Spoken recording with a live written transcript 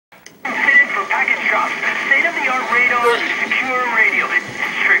shops. State-of-the-art radar, secure radio. It's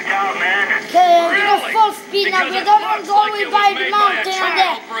tricked out, man. Okay, I'm going full speed now, but that one's all the way by the mountain on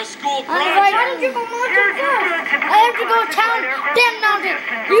there. For a school Why project. don't you go mountain first? I have to go town, then mountain.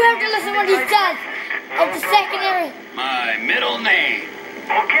 You have to listen what he says at the secondary. My middle name.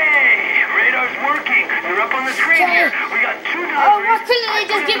 Okay, radar's working. We're up on the train here. We got 2 deliveries. Oh, why couldn't they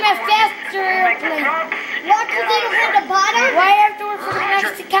just give me a faster airplane? What, because they don't have the bottom? Why I have to work for the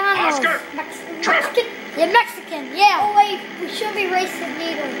Mexicanos? Oscar. Mexican? Yeah, Mexican, yeah. Oh, wait, we shouldn't be racist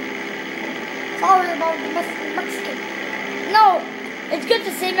neither. Sorry about the Mexican. No, it's good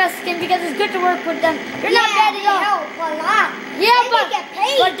to say Mexican because it's good to work with them. You're not bad at all. Help a lot. Yeah, but get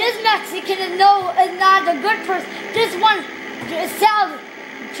paid. But this Mexican is not a good person. This one sells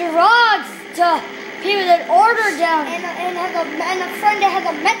drugs to people that order them. And a friend that has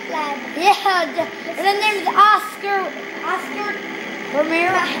a meth lab. Yeah, and the name is Oscar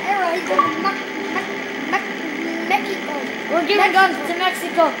Romero. He's in Mexico. We're giving guns to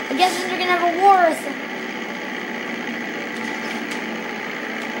Mexico. I guess they're gonna have a war or something.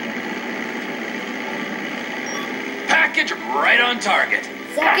 Package right on target.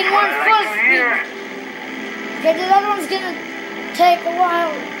 Second one full speed. Okay, the other one's gonna take a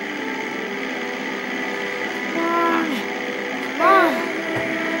while.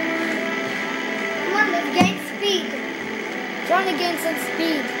 Come on, let's gain speed. Trying to gain some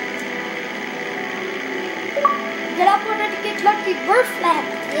speed. Get up on it to get lucky. Bird flap.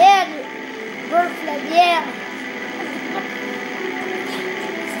 Yeah, bird flap, yeah.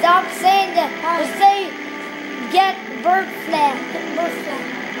 Stop saying that. Just say get bird flap. Get bird flap.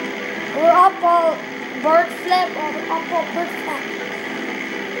 We're up all bird flap or up all bird flap.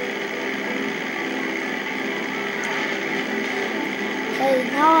 Okay,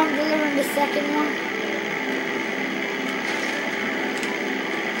 now I'm delivering the second one.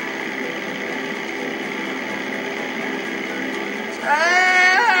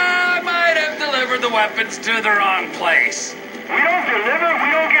 I might have delivered the weapons to the wrong place. We don't deliver,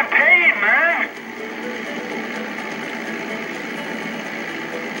 we don't get paid, man.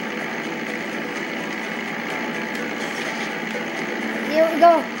 Here we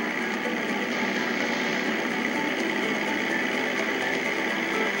go.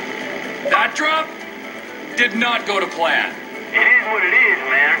 That drop did not go to plan. It is what it is,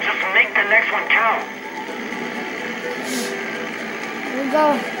 man. Just make the next one count. Here we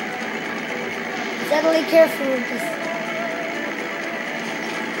go. Deadly careful with this.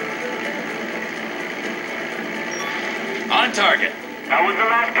 On target. That was the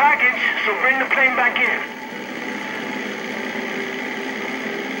last package, so bring the plane back in.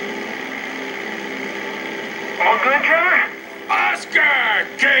 All good, Trevor? Oscar,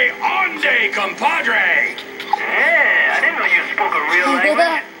 que onde, compadre? Yeah, I didn't know you spoke a real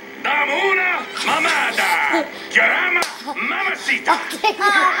language. Dame una mamada. Llama mamacita.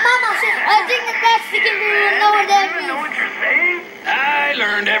 I think the Mexican people know what that You know means. what you're saying? I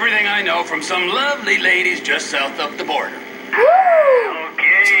learned everything I know from some lovely ladies just south of the border. Woo!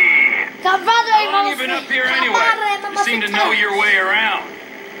 Okay. Compadre, How long you been up here anyway? You seem to know your way around.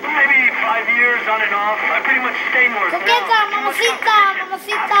 Maybe 5 years on and off. I pretty much stay north now. Coqueta, Too much mamacita, competition.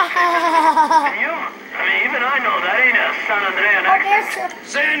 mamacita. And you? I mean, even I know that ain't a San Andrean accent.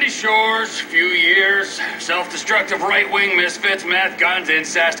 Sandy Shores, few years, self-destructive right-wing misfits, meth, guns,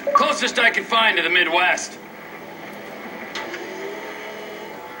 incest. Closest I could find to the Midwest.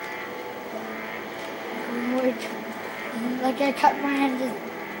 Wait. Like I cut my hand.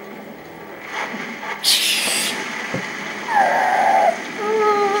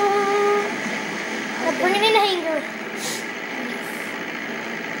 I'm bringing in anger.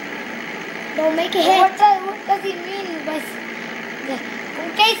 Don't make it hit. What does he mean by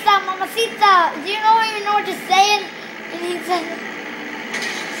Conquista, mamacita? Do you even know what you're saying? And he said,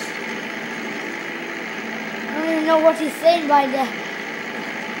 I don't even know what he's saying by that.